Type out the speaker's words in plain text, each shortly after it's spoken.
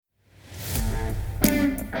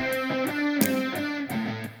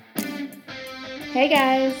Hey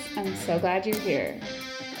guys, I'm so glad you're here.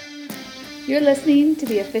 You're listening to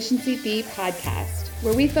the Efficiency Bee podcast,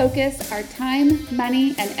 where we focus our time,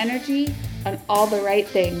 money, and energy on all the right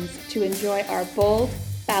things to enjoy our bold,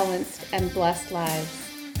 balanced, and blessed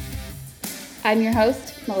lives. I'm your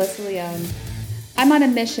host, Melissa Leone. I'm on a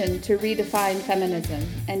mission to redefine feminism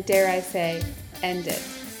and, dare I say, end it.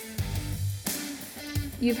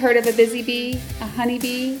 You've heard of a busy bee, a honey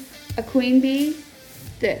bee, a queen bee?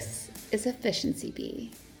 This is Efficiency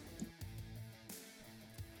Bee.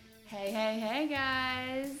 Hey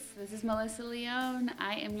guys, this is Melissa Leone.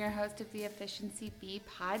 I am your host of the Efficiency Bee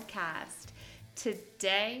podcast.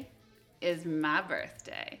 Today is my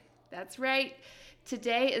birthday. That's right.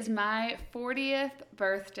 Today is my 40th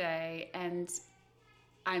birthday and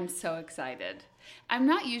I'm so excited. I'm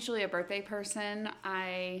not usually a birthday person.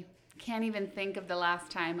 I can't even think of the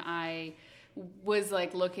last time I was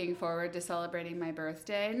looking forward to celebrating my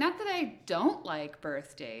birthday. Not that I don't like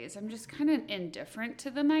birthdays. I'm just kind of indifferent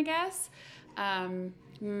to them, I guess. My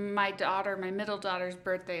middle daughter's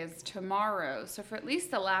birthday is tomorrow. So for at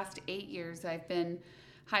least the last 8 years, I've been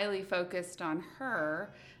highly focused on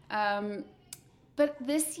her. But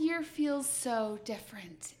this year feels so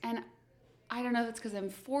different. And I don't know if it's because I'm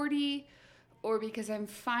 40 or because I'm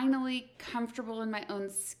finally comfortable in my own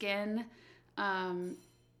skin.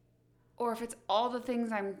 Or if it's all the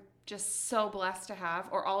things I'm just so blessed to have,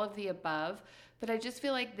 or all of the above. But I just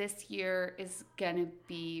feel like this year is going to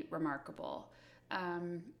be remarkable.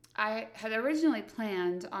 I had originally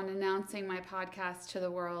planned on announcing my podcast to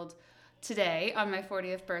the world today on my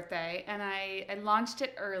 40th birthday, and I launched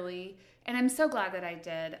it early, and I'm so glad that I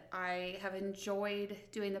did. I have enjoyed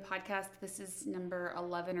doing the podcast. This is number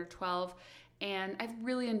 11 or 12, and I've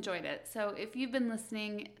really enjoyed it. So if you've been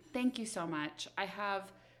listening, thank you so much. I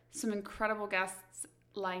have some incredible guests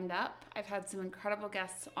lined up. I've had some incredible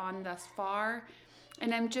guests on thus far,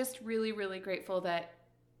 and I'm just really, really grateful that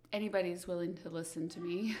anybody's willing to listen to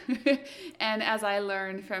me. And as I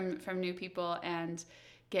learn from new people and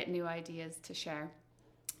get new ideas to share.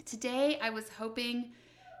 Today, I was hoping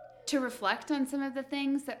to reflect on some of the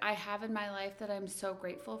things that I have in my life that I'm so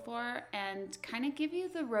grateful for and kind of give you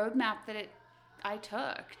the roadmap that I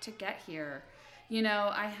took to get here. You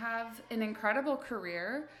know, I have an incredible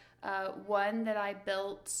career, one that I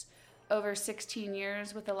built over 16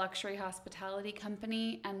 years with a luxury hospitality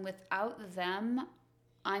company, and without them,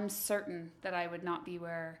 I'm certain that I would not be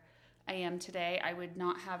where I am today. I would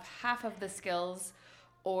not have half of the skills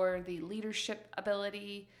or the leadership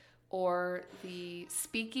ability or the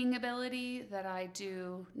speaking ability that I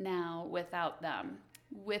do now without them.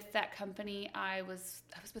 With that company, I was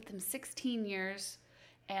with them 16 years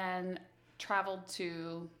and traveled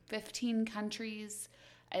to 15 countries.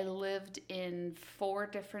 I lived in 4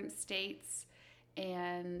 different states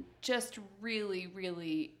and just really,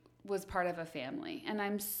 really was part of a family. And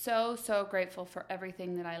I'm so, so grateful for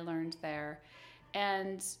everything that I learned there.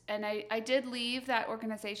 And I did leave that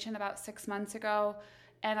organization about 6 months ago,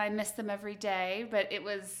 and I miss them every day, but it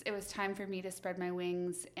was time for me to spread my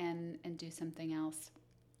wings and do something else.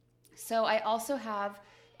 So I also have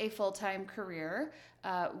a full-time career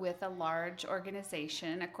with a large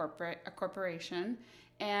organization, a corporation,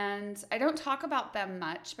 and I don't talk about them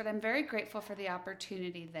much, but I'm very grateful for the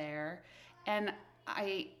opportunity there. And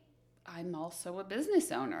I'm also a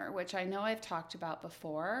business owner, which I know I've talked about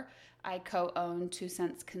before. I co-own 2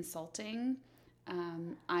 Cents Consulting.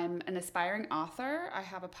 I'm an aspiring author. I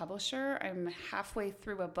have a publisher. I'm halfway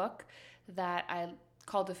through a book that I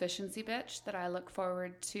called Efficiency Bitch that I look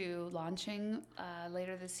forward to launching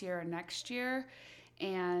later this year or next year.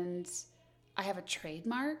 And I have a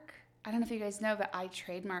trademark. I don't know if you guys know, but I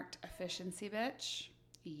trademarked Efficiency Bitch.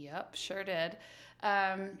 Yep, sure did.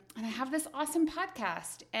 And I have this awesome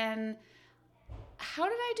podcast. And how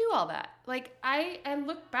did I do all that? I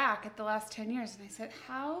look back at the last 10 years and I said,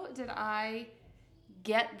 how did I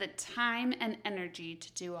get the time and energy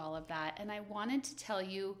to do all of that? And I wanted to tell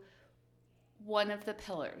you one of the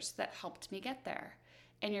pillars that helped me get there.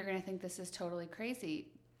 And you're going to think this is totally crazy,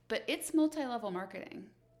 but it's multi-level marketing.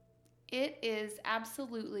 It is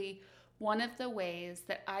absolutely one of the ways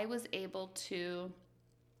that I was able to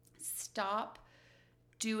stop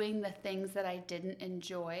doing the things that I didn't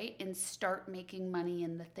enjoy and start making money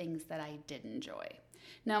in the things that I did enjoy.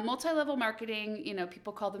 Now, multi-level marketing,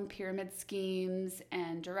 people call them pyramid schemes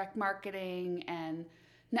and direct marketing and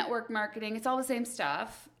network marketing. It's all the same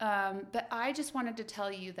stuff. But I just wanted to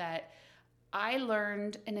tell you that I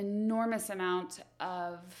learned an enormous amount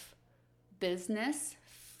of business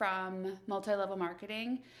from multi-level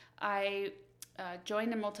marketing. I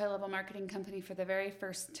joined a multi-level marketing company for the very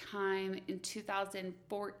first time in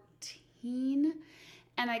 2014. 2015.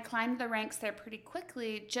 And I climbed the ranks there pretty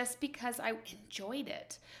quickly just because I enjoyed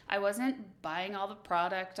it. I wasn't buying all the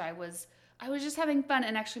product. I was just having fun.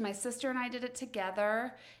 And actually my sister and I did it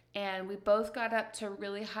together, and we both got up to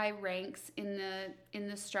really high ranks in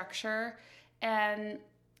the structure. And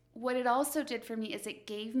what it also did for me is it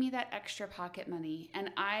gave me that extra pocket money.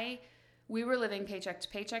 And we were living paycheck to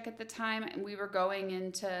paycheck at the time, and we were going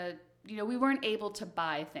into, we weren't able to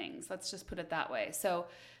buy things. Let's just put it that way. So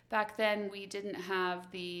back then we didn't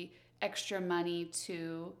have the extra money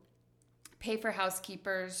to pay for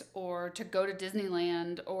housekeepers or to go to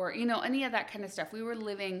Disneyland or, any of that kind of stuff. We were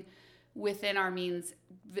living within our means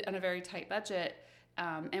on a very tight budget.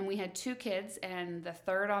 And we had 2 kids and the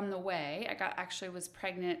third on the way. I was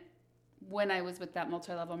pregnant when I was with that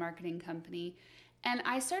multi-level marketing company. And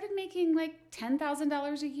I started making like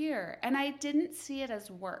 $10,000 a year. And I didn't see it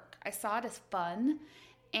as work. I saw it as fun.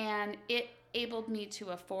 And it enabled me to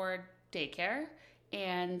afford daycare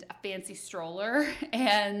and a fancy stroller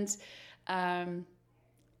and a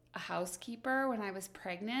housekeeper when I was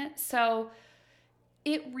pregnant. So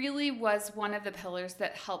it really was one of the pillars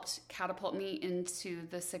that helped catapult me into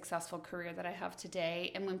the successful career that I have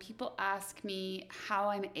today. And when people ask me how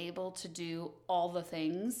I'm able to do all the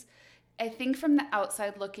things, I think from the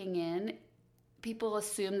outside looking in, people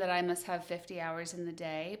assume that I must have 50 hours in the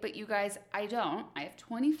day, but you guys, I don't. I have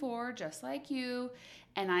 24 just like you,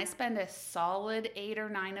 and I spend a solid 8 or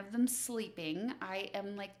 9 of them sleeping. I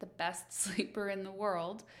am like the best sleeper in the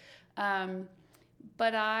world.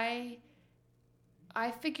 But I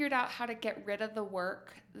figured out how to get rid of the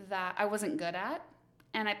work that I wasn't good at,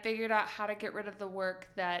 and I figured out how to get rid of the work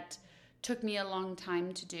that took me a long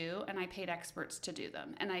time to do, and I paid experts to do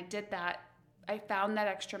them. And I did that. I found that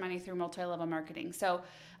extra money through multi-level marketing. So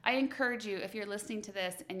I encourage you, if you're listening to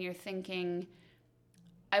this and you're thinking,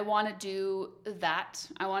 I want to do that,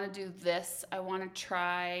 I want to do this, I want to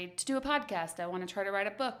try to do a podcast, I want to try to write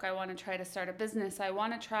a book, I want to try to start a business, I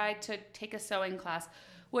want to try to take a sewing class,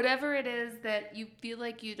 whatever it is that you feel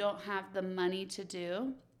like you don't have the money to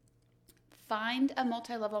do, find a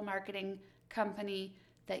multi-level marketing company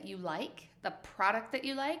that you like, the product that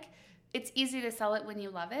you like. It's easy to sell it when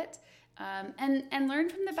you love it. And learn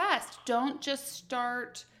from the best. Don't just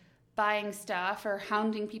start buying stuff or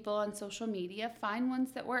hounding people on social media. Find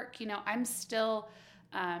ones that work. I'm still,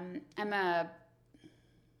 I don't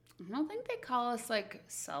think they call us like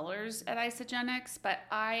sellers at Isagenix, but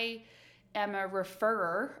I am a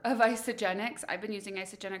referrer of Isagenix. I've been using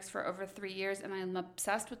Isagenix for over 3 years, and I'm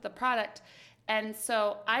obsessed with the product. And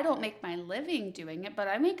so I don't make my living doing it, but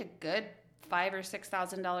I make a good $5,000 or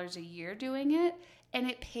 $6,000 a year doing it, and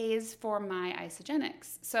it pays for my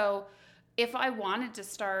Isagenix. So if I wanted to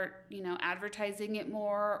start, advertising it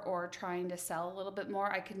more or trying to sell a little bit more,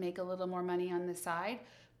 I could make a little more money on the side,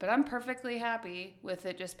 but I'm perfectly happy with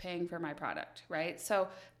it just paying for my product, right? So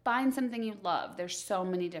find something you love. There's so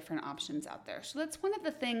many different options out there. So that's one of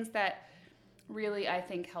the things that really I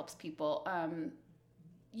think helps people.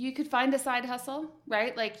 You could find a side hustle,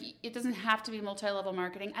 right? Like it doesn't have to be multi-level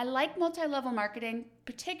marketing. I like multi-level marketing,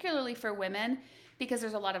 particularly for women, because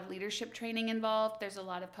there's a lot of leadership training involved. There's a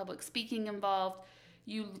lot of public speaking involved.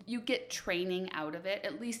 You get training out of it,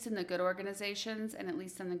 at least in the good organizations and at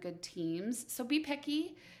least in the good teams. So be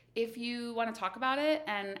picky. If you want to talk about it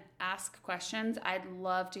and ask questions, I'd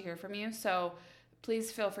love to hear from you. So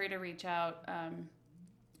please feel free to reach out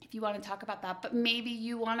if you want to talk about that. But maybe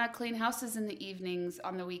you want to clean houses in the evenings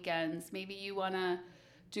on the weekends. Maybe you want to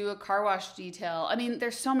do a car wash detail. I mean,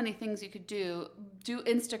 there's so many things you could do. Do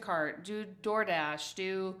Instacart, do DoorDash,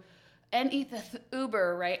 do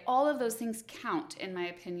Uber, right? All of those things count, in my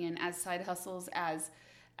opinion, as side hustles, as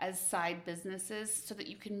side businesses, so that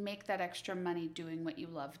you can make that extra money doing what you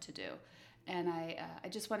love to do. And I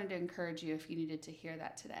just wanted to encourage you if you needed to hear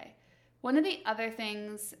that today. One of the other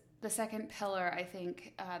things, the second pillar, I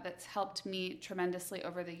think, that's helped me tremendously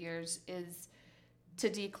over the years is to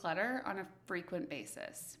declutter on a frequent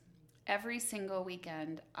basis. Every single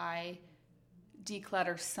weekend, I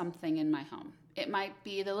declutter something in my home. It might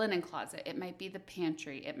be the linen closet. It might be the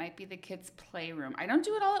pantry. It might be the kids' playroom. I don't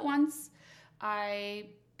do it all at once. I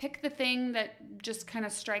pick the thing that just kind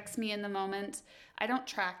of strikes me in the moment. I don't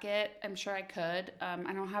track it. I'm sure I could.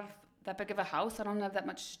 I don't have that big of a house. I don't have that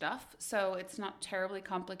much stuff, so it's not terribly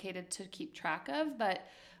complicated to keep track of. But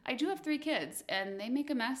I do have 3 kids, and they make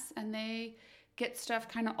a mess, and they get stuff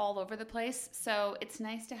kind of all over the place. So it's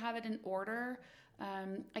nice to have it in order.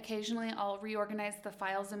 Occasionally I'll reorganize the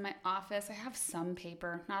files in my office. I have some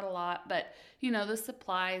paper, not a lot, but the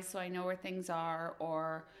supplies, so I know where things are,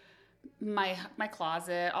 or my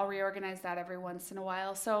closet. I'll reorganize that every once in a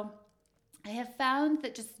while. So I have found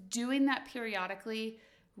that just doing that periodically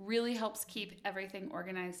really helps keep everything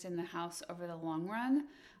organized in the house over the long run.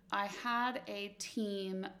 I had a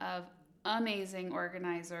team of amazing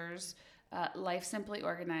organizers, Life Simply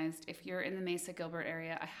Organized. If you're in the Mesa Gilbert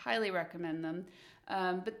area, I highly recommend them.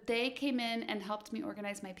 But they came in and helped me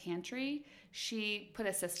organize my pantry. She put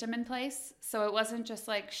a system in place. So it wasn't just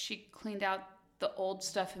like she cleaned out the old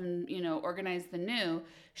stuff and, organized the new.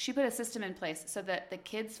 She put a system in place so that the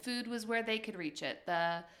kids' food was where they could reach it.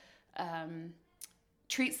 The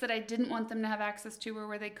treats that I didn't want them to have access to were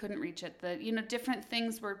where they couldn't reach it. Different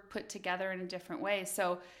things were put together in a different way.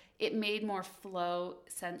 So it made more flow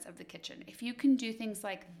sense of the kitchen. If you can do things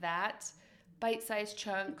like that, bite-sized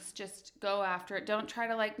chunks, just go after it. Don't try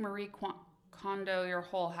to like Marie Kondo your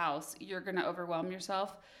whole house. You're going to overwhelm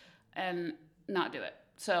yourself and not do it.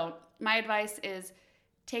 So my advice is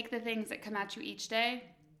take the things that come at you each day,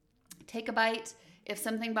 take a bite. If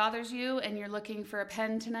something bothers you and you're looking for a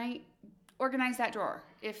pen tonight, organize that drawer.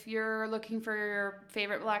 If you're looking for your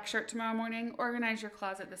favorite black shirt tomorrow morning, organize your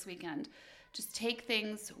closet this weekend. Just take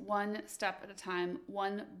things one step at a time,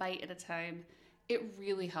 one bite at a time. It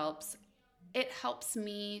really helps. It helps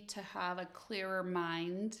me to have a clearer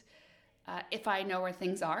mind if I know where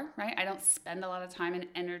things are, right? I don't spend a lot of time and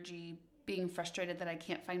energy being frustrated that I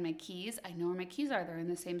can't find my keys. I know where my keys are. They're in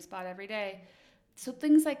the same spot every day. So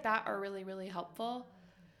things like that are really, really helpful.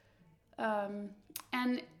 And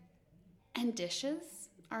dishes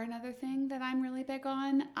are another thing that I'm really big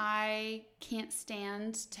on. I can't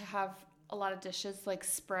stand to have a lot of dishes like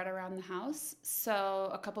spread around the house. So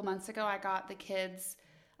a couple months ago, I got the kids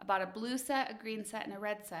about a blue set, a green set, and a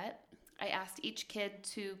red set. I asked each kid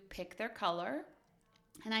to pick their color,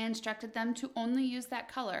 and I instructed them to only use that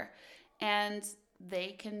color. And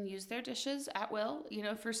they can use their dishes at will,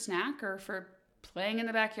 for snack or for playing in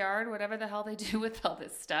the backyard, whatever the hell they do with all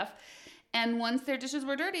this stuff. And once their dishes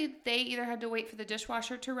were dirty, they either had to wait for the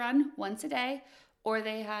dishwasher to run once a day, or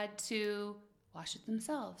they had to wash it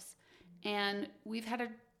themselves. And we've had a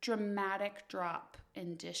dramatic drop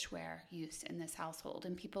in dishware use in this household.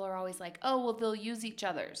 And people are always like, oh, well, they'll use each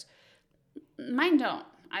other's. Mine don't.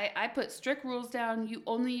 I put strict rules down. You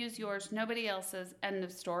only use yours, nobody else's, end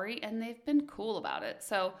of story. And they've been cool about it.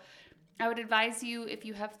 So I would advise you, if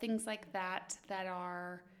you have things like that that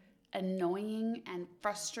are annoying and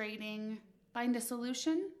frustrating, find a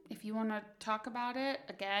solution. If you want to talk about it,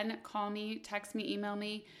 again, call me, text me, email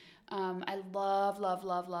me. I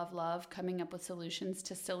love coming up with solutions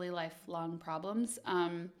to silly lifelong problems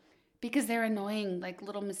because they're annoying, like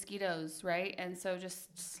little mosquitoes, right? And so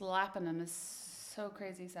just slapping them is so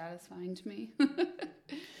crazy satisfying to me.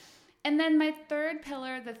 And then my third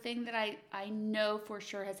pillar, the thing that I know for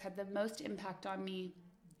sure has had the most impact on me,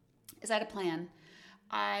 is I had a plan.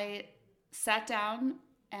 I sat down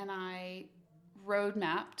and I road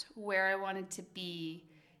mapped where I wanted to be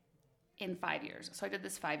in 5 years. So I did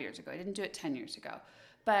this 5 years ago. I didn't do it 10 years ago.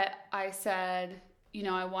 But I said,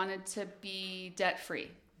 I wanted to be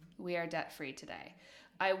debt-free. We are debt-free today.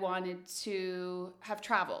 I wanted to have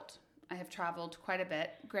traveled. I have traveled quite a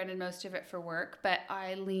bit, granted most of it for work, but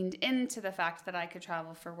I leaned into the fact that I could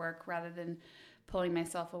travel for work rather than pulling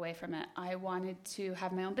myself away from it. I wanted to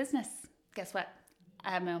have my own business. Guess what? I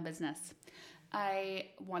have my own business. I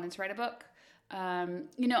wanted to write a book.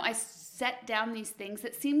 I set down these things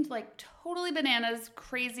that seemed like totally bananas,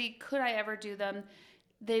 crazy. Could I ever do them?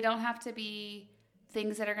 They don't have to be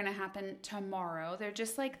things that are going to happen tomorrow. They're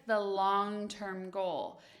just like the long-term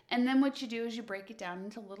goal. And then what you do is you break it down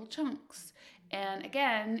into little chunks. And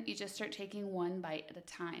again, you just start taking one bite at a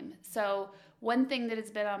time. So one thing that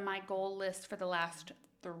has been on my goal list for the last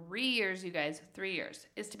 3 years, you guys, 3 years,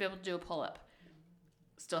 is to be able to do a pull-up.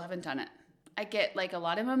 Still haven't done it. I get like a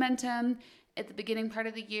lot of momentum at the beginning part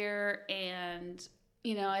of the year, and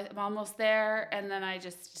I'm almost there, and then I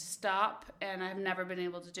just stop, and I've never been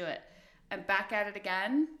able to do it. I'm back at it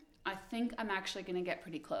again. I think I'm actually going to get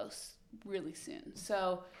pretty close really soon.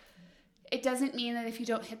 So it doesn't mean that if you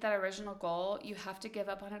don't hit that original goal, you have to give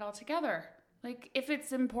up on it altogether. Like, if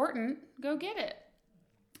it's important, go get it.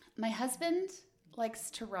 My husband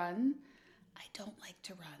likes to run. I don't like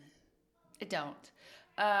to run. I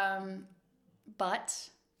don't. But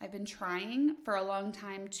I've been trying for a long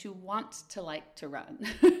time to want to like to run.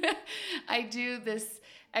 I do this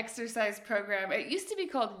exercise program. It used to be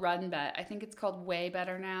called Run Bet. I think it's called Way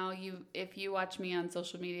Better now. If you watch me on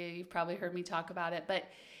social media, you've probably heard me talk about it. But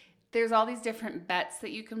there's all these different bets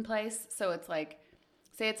that you can place. So it's like,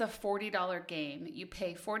 say it's a $40 game. You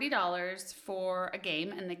pay $40 for a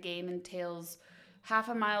game, and the game entails half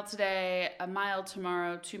a mile today, a mile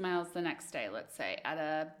tomorrow, 2 miles the next day, let's say, at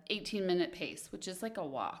a 18-minute pace, which is like a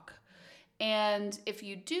walk. And if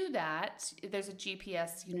you do that, there's a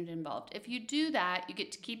GPS unit involved. If you do that, you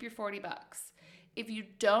get to keep your $40. If you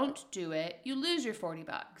don't do it, you lose your $40.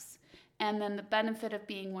 And then the benefit of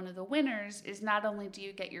being one of the winners is not only do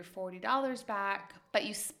you get your $40 back, but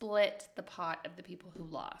you split the pot of the people who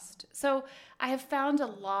lost. So I have found a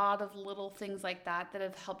lot of little things like that that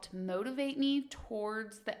have helped motivate me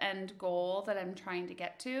towards the end goal that I'm trying to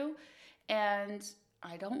get to. And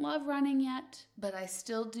I don't love running yet, but I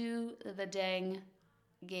still do the dang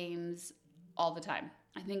games all the time.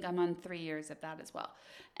 I think I'm on 3 years of that as well.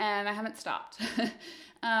 And I haven't stopped.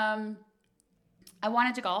 I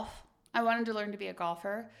wanted to golf. I wanted to learn to be a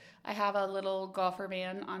golfer. I have a little golfer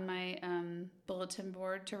man on my bulletin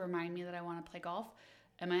board to remind me that I want to play golf.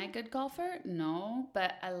 Am I a good golfer? No,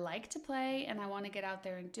 but I like to play and I want to get out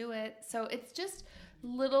there and do it. So it's just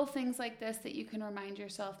little things like this that you can remind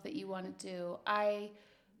yourself that you want to do. I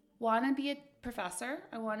want to be a professor.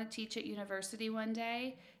 I want to teach at university one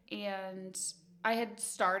day. And I had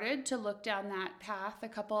started to look down that path a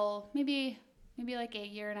couple, maybe like a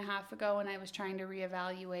year and a half ago when I was trying to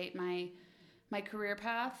reevaluate my career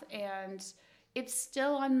path, and it's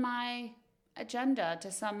still on my agenda to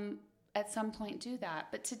at some point do that.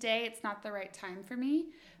 But today it's not the right time for me,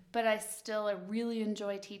 but I really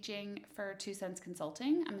enjoy teaching for 2 Cents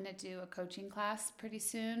Consulting. I'm going to do a coaching class pretty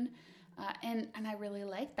soon, and I really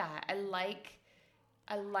like that. I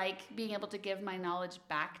like being able to give my knowledge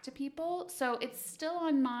back to people. So it's still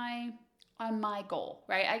on my goal,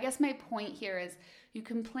 right? I guess my point here is you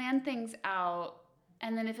can plan things out,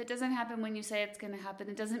 and then if it doesn't happen when you say it's going to happen,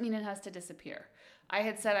 it doesn't mean it has to disappear. I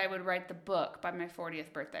had said I would write the book by my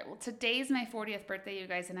 40th birthday. Well, today's my 40th birthday, you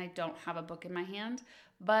guys, and I don't have a book in my hand,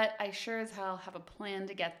 but I sure as hell have a plan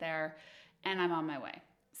to get there, and I'm on my way.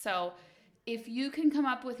 So if you can come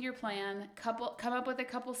up with your plan, come up with a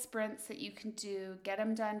couple sprints that you can do, get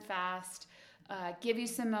them done fast, give you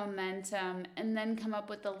some momentum, and then come up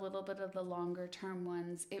with a little bit of the longer term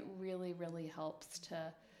ones, it really, really helps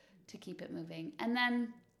to keep it moving. And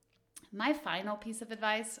then my final piece of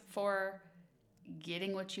advice for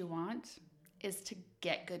getting what you want is to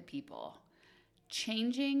get good people.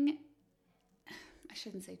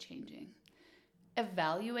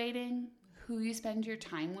 Evaluating who you spend your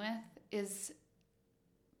time with is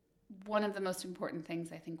one of the most important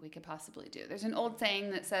things I think we could possibly do. There's an old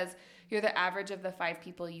saying that says you're the average of the 5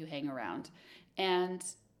 people you hang around. And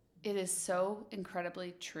it is so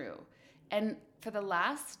incredibly true. And for the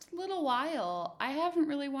last little while, I haven't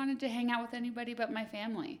really wanted to hang out with anybody but my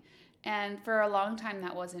family. And for a long time,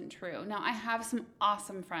 that wasn't true. Now, I have some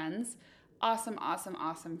awesome friends, awesome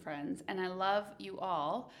friends. And I love you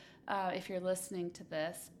all if you're listening to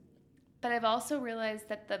this. But I've also realized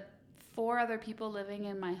that the 4 other people living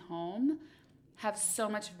in my home have so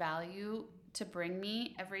much value to bring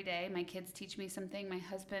me every day. My kids teach me something. My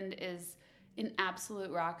husband is an absolute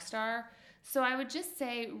rock star. So I would just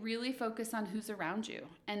say really focus on who's around you.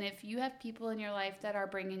 And if you have people in your life that are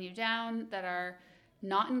bringing you down, that are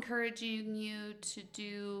not encouraging you to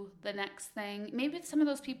do the next thing, maybe if some of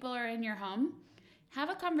those people are in your home, have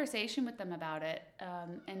a conversation with them about it,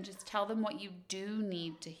 and just tell them what you do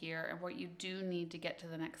need to hear and what you do need to get to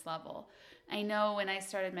the next level. I know when I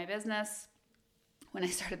started my business, when I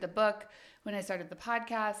started the book, when I started the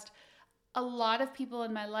podcast, a lot of people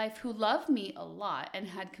in my life who love me a lot and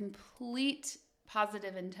had complete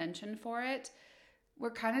positive intention for it were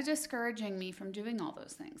kind of discouraging me from doing all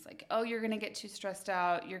those things. Like, oh, you're going to get too stressed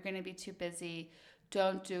out. You're going to be too busy.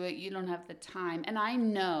 Don't do it. You don't have the time. And I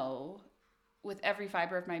know with every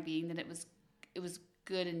fiber of my being that it was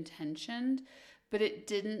good intentioned, but it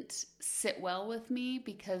didn't sit well with me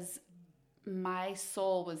because my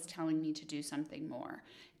soul was telling me to do something more.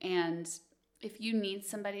 And if you need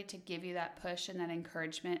somebody to give you that push and that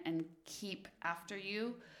encouragement and keep after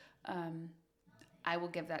you, I will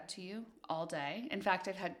give that to you all day. In fact,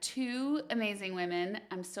 I've had 2 amazing women.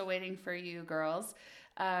 I'm still waiting for you girls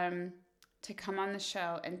to come on the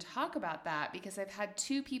show and talk about that, because I've had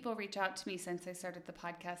 2 people reach out to me since I started the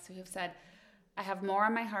podcast who have said, I have more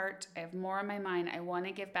on my heart. I have more on my mind. I want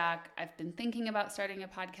to give back. I've been thinking about starting a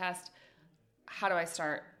podcast. How do I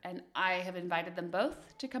start? And I have invited them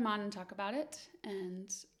both to come on and talk about it.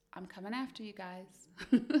 And I'm coming after you guys.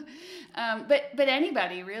 But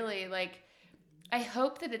anybody really, like, I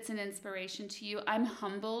hope that it's an inspiration to you. I'm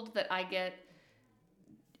humbled that I get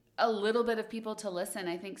a little bit of people to listen.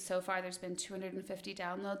 I think so far there's been 250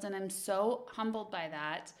 downloads, and I'm so humbled by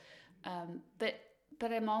that.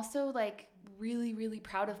 But I'm also like really, really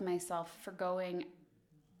proud of myself for going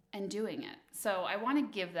and doing it. So I want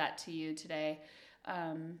to give that to you today.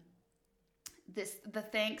 The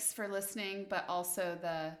thanks for listening, but also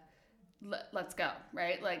let's go,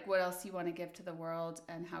 right? Like, what else you want to give to the world,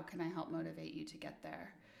 and how can I help motivate you to get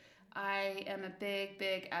there? I am a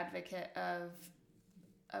big advocate of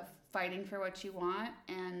fighting for what you want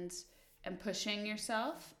and pushing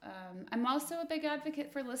yourself. I'm also a big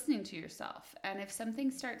advocate for listening to yourself. And if something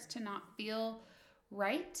starts to not feel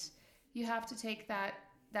right, you have to take that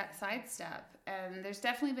sidestep. And there's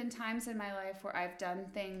definitely been times in my life where I've done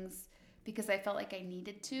things because I felt like I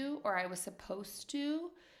needed to, or I was supposed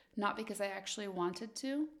to, not because I actually wanted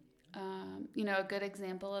to. A good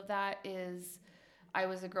example of that is I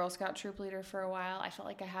was a Girl Scout troop leader for a while. I felt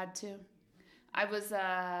like I had to. I was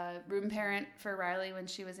a room parent for Riley when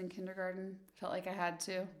she was in kindergarten. Felt like I had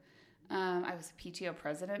to. I was a PTO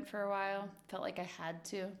president for a while. Felt like I had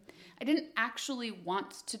to. I didn't actually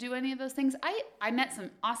want to do any of those things. I met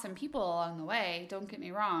some awesome people along the way, don't get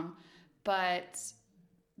me wrong, but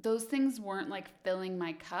those things weren't like filling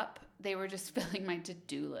my cup. They were just filling my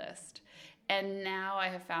to-do list. And now I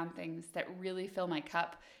have found things that really fill my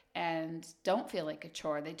cup and don't feel like a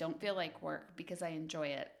chore. They don't feel like work because I enjoy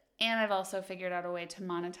it. And I've also figured out a way to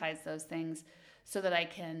monetize those things so that I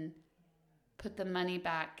can put the money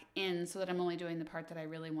back in so that I'm only doing the part that I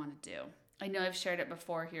really want to do. I know I've shared it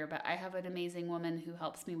before here, but I have an amazing woman who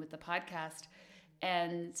helps me with the podcast,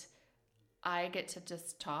 and I get to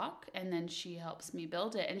just talk, and then she helps me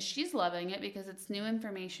build it. And she's loving it because it's new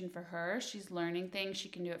information for her. She's learning things. She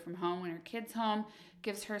can do it from home when her kid's home,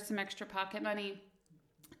 gives her some extra pocket money.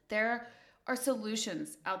 There are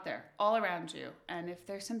solutions out there all around you. And if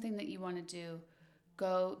there's something that you want to do,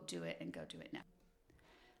 go do it, and go do it now.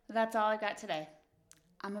 That's all I got today.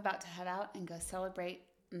 I'm about to head out and go celebrate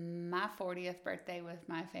my 40th birthday with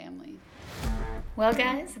my family. Well,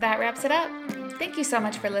 guys, that wraps it up. Thank you so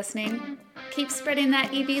much for listening. Keep spreading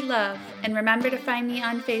that EB love, and remember to find me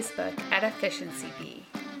on Facebook at Efficiency Bee.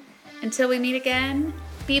 Until we meet again,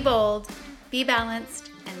 be bold, be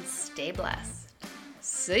balanced, and stay blessed.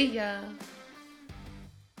 See ya.